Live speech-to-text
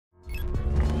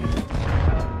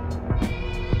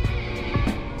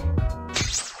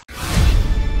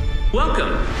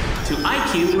Welcome to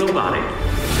IQ Robotic.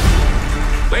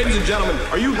 Ladies and gentlemen,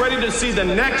 are you ready to see the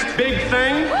next big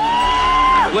thing?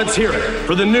 Let's hear it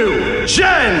for the new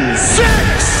Gen 6!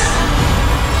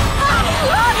 I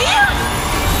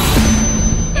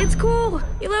love you! It's cool.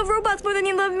 You love robots more than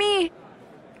you love me.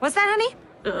 What's that, honey?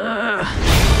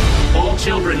 All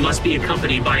children must be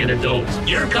accompanied by an adult.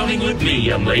 You're coming with me,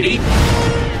 young lady.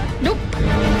 Nope.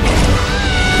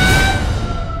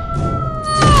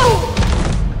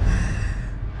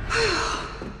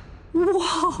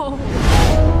 Whoa.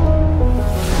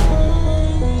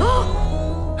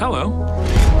 Hello.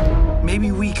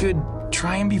 Maybe we could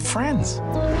try and be friends.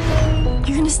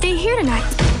 You're gonna stay here tonight.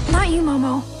 Not you,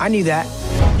 Momo. I knew that.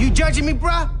 You judging me,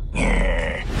 bruh?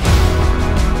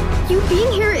 You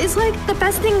being here is like the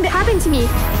best thing that happened to me.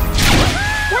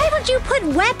 Why would you put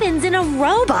weapons in a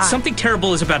robot? Something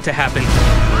terrible is about to happen.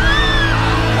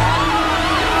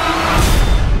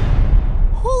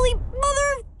 Holy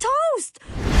mother of toast!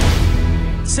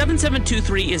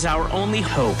 7723 is our only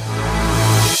hope.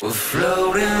 We're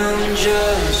floating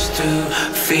just to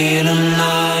feel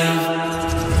alive.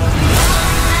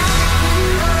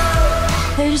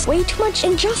 There's way too much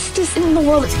injustice in the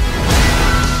world.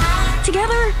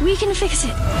 Together, we can fix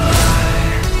it.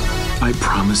 I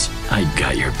promise I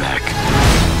got your back.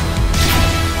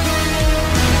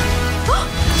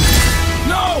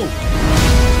 No!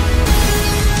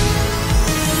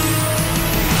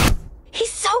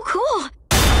 He's so cool.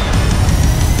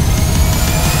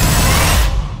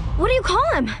 What do you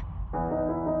call him?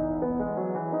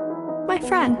 My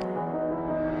friend.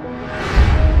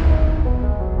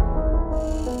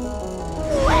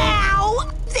 Wow!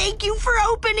 Thank you for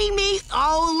opening me.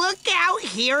 Oh, look out.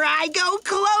 Here I go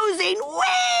closing.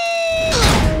 Whee!